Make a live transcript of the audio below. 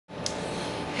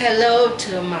Hello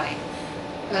to my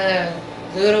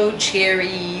little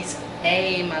cherries.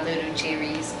 Hey, my little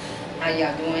cherries. How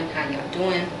y'all doing? How y'all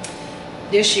doing?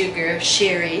 This your girl,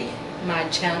 Cherrie. My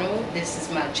channel. This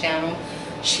is my channel,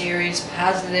 Cherrie's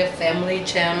Positive Family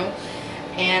Channel.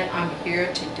 And I'm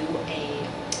here to do a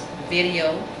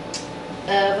video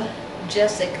of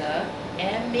Jessica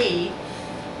and me.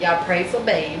 Y'all pray for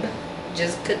babe.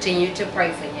 Just continue to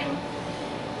pray for him.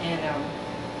 And,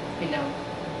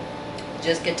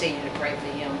 just continue to pray for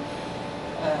him.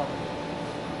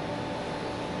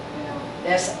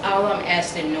 That's all I'm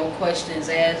asking. No questions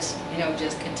asked.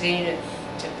 Just continue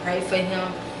to pray for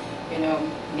him.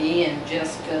 Me and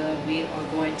Jessica, we are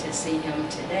going to see him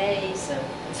today. So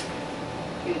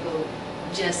here you go,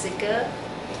 Jessica.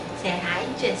 Say hi,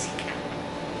 Jessica.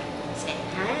 Say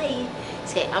hi.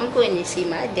 Say, I'm going to see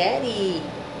my daddy.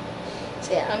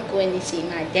 Say, I'm going to see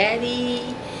my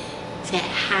daddy. Say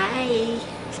hi.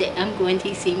 Say, I'm going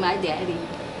to see my daddy.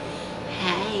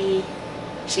 Hi.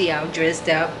 She all dressed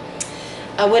up.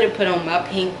 I would have put on my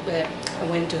pink, but I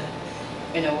went to,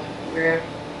 where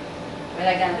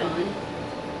I got on.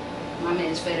 Mama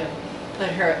is going to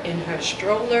put her in her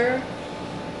stroller.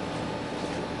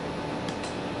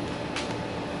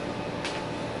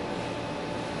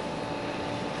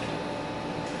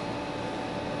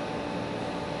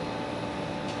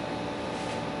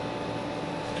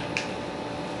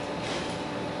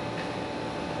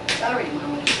 Sorry,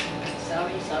 Mama.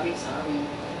 Sorry. Sorry.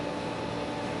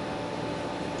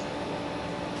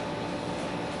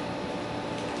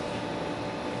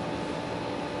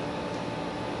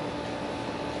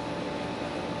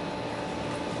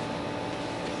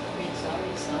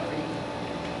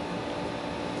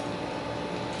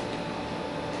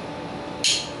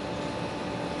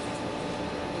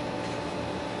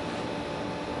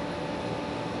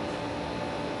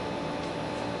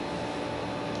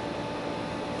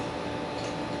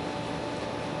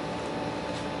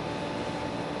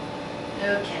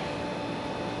 Okay.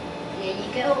 Here you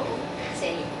go.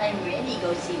 Say, I'm ready to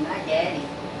go see my daddy.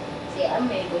 Say, I'm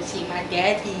ready to go see my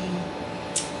daddy.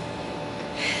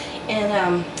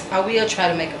 And I will try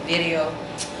to make a video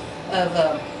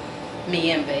of me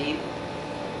and babe,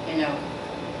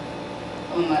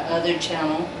 on my other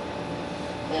channel.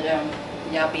 But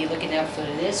y'all be looking out for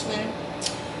this one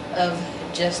of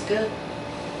Jessica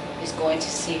is going to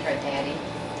see her daddy.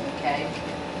 Okay.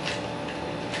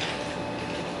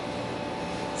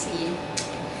 See,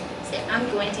 say, I'm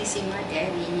going to see my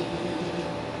daddy.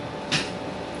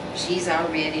 She's all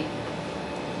ready.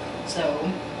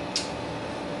 So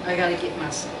I gotta get my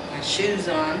shoes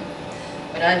on,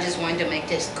 but I just wanted to make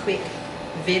this quick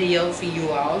video for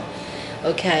you all,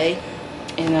 okay?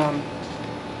 And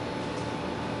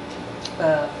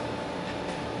but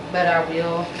I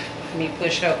will, let me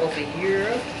push her over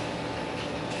here.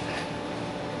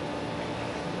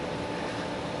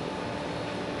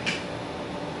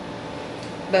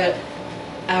 But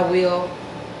I will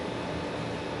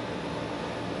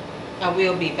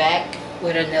be back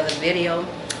with another video,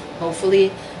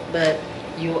 hopefully. But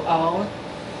you all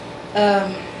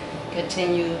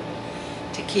continue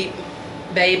to keep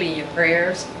baby in your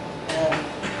prayers.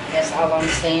 That's all I'm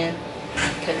saying.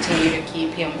 Continue to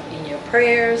keep him in your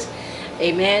prayers.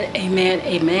 Amen.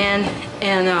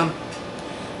 And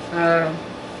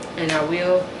I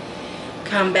will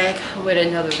come back with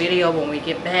another video when we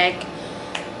get back.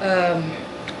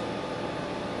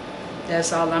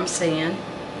 That's all I'm saying.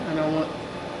 I don't want,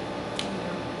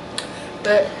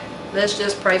 but let's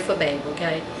just pray for babe,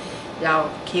 okay? Y'all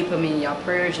keep him in your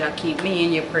prayers. Y'all keep me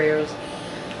in your prayers.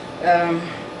 And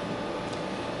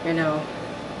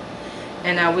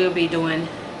I will be doing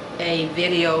a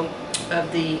video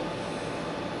of the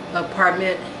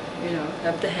apartment,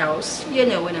 of the house. You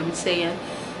know what I'm saying?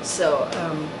 So,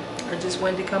 I just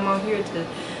wanted to come on here to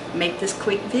make this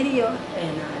quick video.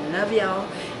 And I love y'all.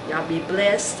 Y'all be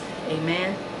blessed.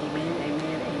 Amen.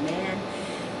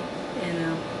 And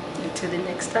until the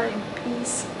next time,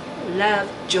 peace, love,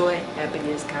 joy,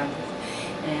 happiness, kindness,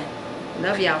 and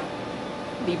love y'all.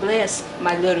 Be blessed,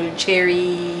 my little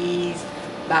cherries.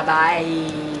 Bye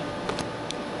bye.